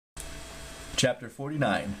Chapter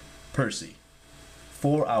 49. Percy.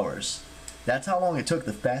 4 hours. That's how long it took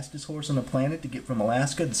the fastest horse on the planet to get from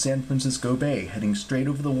Alaska to San Francisco Bay, heading straight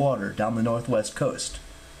over the water down the northwest coast.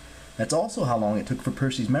 That's also how long it took for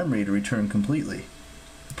Percy's memory to return completely.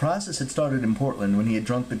 The process had started in Portland when he had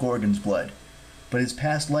drunk the Gorgon's blood, but his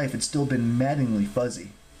past life had still been maddeningly fuzzy.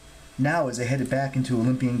 Now, as they headed back into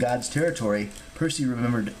Olympian God's territory, Percy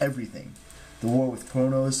remembered everything. The war with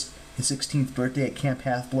Kronos, his 16th birthday at Camp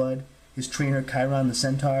Half-Blood, his trainer Chiron the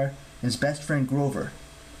Centaur, and his best friend Grover,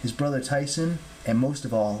 his brother Tyson, and most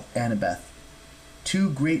of all, Annabeth. 2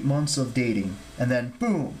 great months of dating, and then,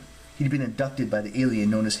 boom, he'd been abducted by the alien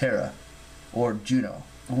known as Hera, or Juno,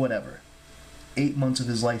 or whatever. 8 months of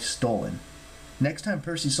his life stolen. Next time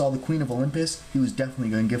Percy saw the Queen of Olympus, he was definitely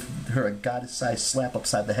going to give her a goddess-sized slap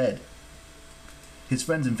upside the head. His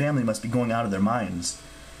friends and family must be going out of their minds.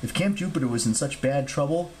 If Camp Jupiter was in such bad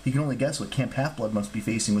trouble, he can only guess what Camp Half-Blood must be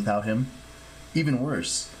facing without him. Even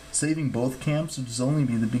worse, saving both camps would only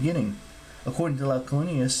be the beginning. According to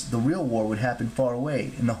Laconicus, the real war would happen far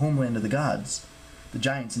away, in the homeland of the gods. The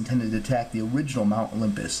giants intended to attack the original Mount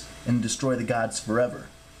Olympus and destroy the gods forever.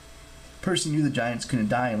 Percy knew the giants couldn't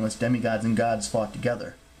die unless demigods and gods fought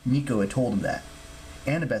together. Nico had told him that.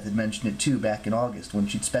 Annabeth had mentioned it too back in August when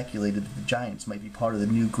she'd speculated that the giants might be part of the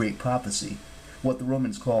new great prophecy, what the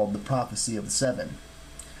Romans called the prophecy of the 7.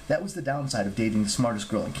 That was the downside of dating the smartest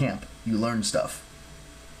girl in camp. You learn stuff.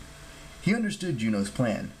 He understood Juno's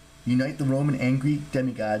plan. Unite the Roman and Greek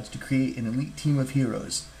demigods to create an elite team of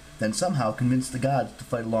heroes, then somehow convince the gods to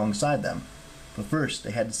fight alongside them. But first,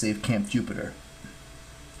 they had to save Camp Jupiter.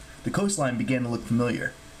 The coastline began to look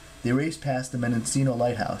familiar. They raced past the Mendocino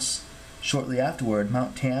lighthouse. Shortly afterward,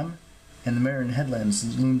 Mount Tam and the Marin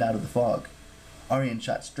headlands loomed out of the fog. Arion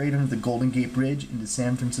shot straight under the Golden Gate Bridge into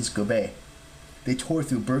San Francisco Bay. They tore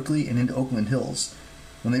through Berkeley and into Oakland Hills.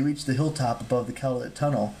 When they reached the hilltop above the Calumet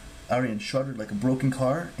Tunnel, Arion shuddered like a broken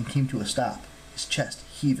car and came to a stop, his chest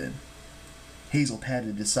heaving. Hazel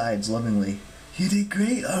patted his sides lovingly. "You did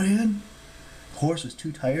great, Arion." The horse was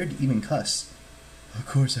too tired to even cuss. "Of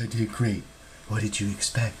course I did great. What did you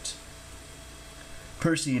expect?"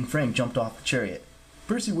 Percy and Frank jumped off the chariot.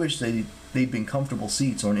 Percy wished they'd been comfortable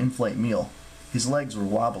seats or an in-flight meal. His legs were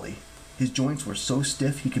wobbly. His joints were so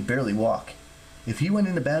stiff he could barely walk. If he went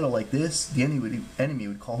into battle like this, the enemy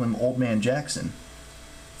would call him Old Man Jackson.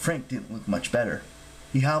 Frank didn't look much better.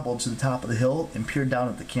 He hobbled to the top of the hill and peered down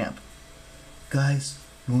at the camp. "Guys,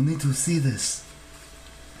 you'll need to see this."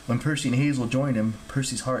 When Percy and Hazel joined him,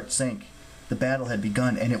 Percy's heart sank. The battle had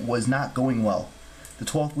begun, and it was not going well. The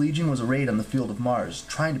 12th Legion was arrayed on the field of Mars,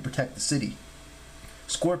 trying to protect the city.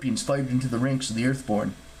 Scorpions fired into the ranks of the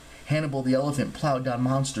Earthborn. Hannibal the Elephant plowed down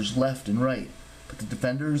monsters left and right, but the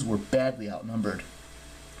defenders were badly outnumbered.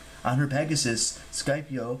 On her Pegasus,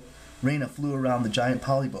 Scipio, Rhena flew around the giant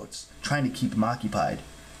polyboats, trying to keep them occupied.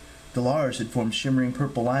 The Lars had formed shimmering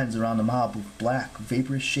purple lines around the mob with black,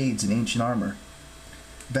 vaporous shades in ancient armor.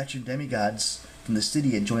 Veteran demigods from the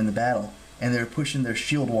city had joined the battle, and they were pushing their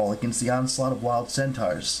shield wall against the onslaught of wild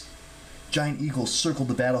centaurs. Giant eagles circled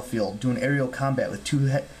the battlefield, doing aerial combat with 2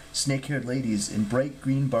 snake-haired ladies in bright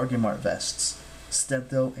green bargain mart vests,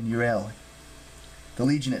 Stentho and Uriel. The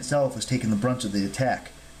Legion itself was taking the brunt of the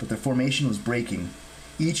attack, but their formation was breaking.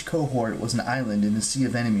 Each cohort was an island in a sea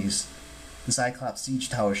of enemies. The Cyclops siege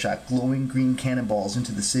tower shot glowing green cannonballs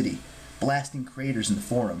into the city, blasting craters in the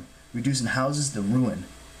Forum, reducing houses to ruin.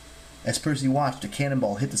 As Percy watched, a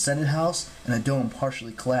cannonball hit the Senate House, and the dome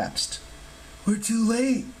partially collapsed. "We're too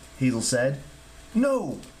late," Hazel said.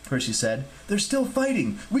 "No," Percy said. "They're still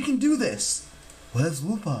fighting. We can do this." "Where's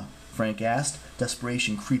Lupa?" Frank asked,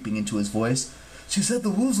 desperation creeping into his voice. "She said the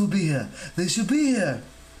wolves will be here. They should be here."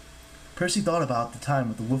 Percy thought about the time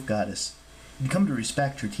with the wolf goddess. He'd come to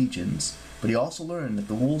respect her teachings, but he also learned that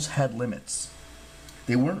the wolves had limits.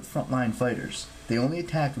 They weren't frontline fighters. They only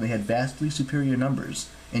attacked when they had vastly superior numbers,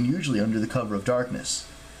 and usually under the cover of darkness.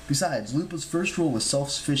 Besides, Lupa's first rule was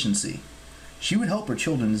self-sufficiency. She would help her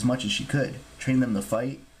children as much as she could, train them to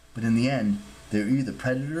fight, but in the end, they were either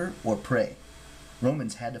predator or prey.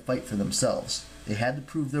 Romans had to fight for themselves. They had to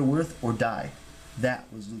prove their worth or die. That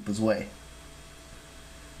was Lupa's way.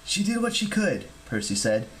 "She did what she could," Percy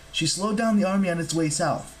said. "She slowed down the army on its way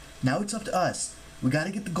south. Now it's up to us. We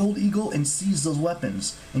gotta get the Gold Eagle and seize those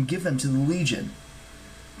weapons, and give them to the Legion."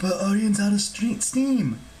 "But Orion's out of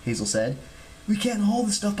steam," Hazel said. "We can't haul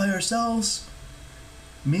the stuff by ourselves."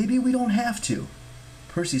 "Maybe we don't have to."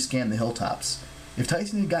 Percy scanned the hilltops. If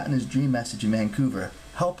Tyson had gotten his dream message in Vancouver,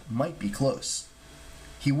 help might be close.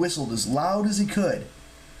 He whistled as loud as he could.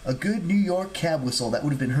 A good New York cab whistle that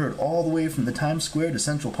would have been heard all the way from the Times Square to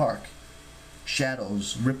Central Park.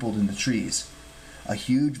 Shadows rippled in the trees. A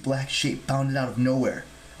huge black shape bounded out of nowhere.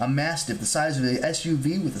 A mastiff the size of an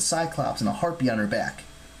SUV with a cyclops and a harpy on her back.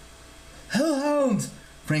 "Hellhound!"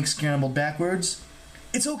 Frank scrambled backwards.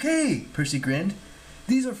 "It's okay," Percy grinned.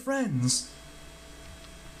 "These are friends."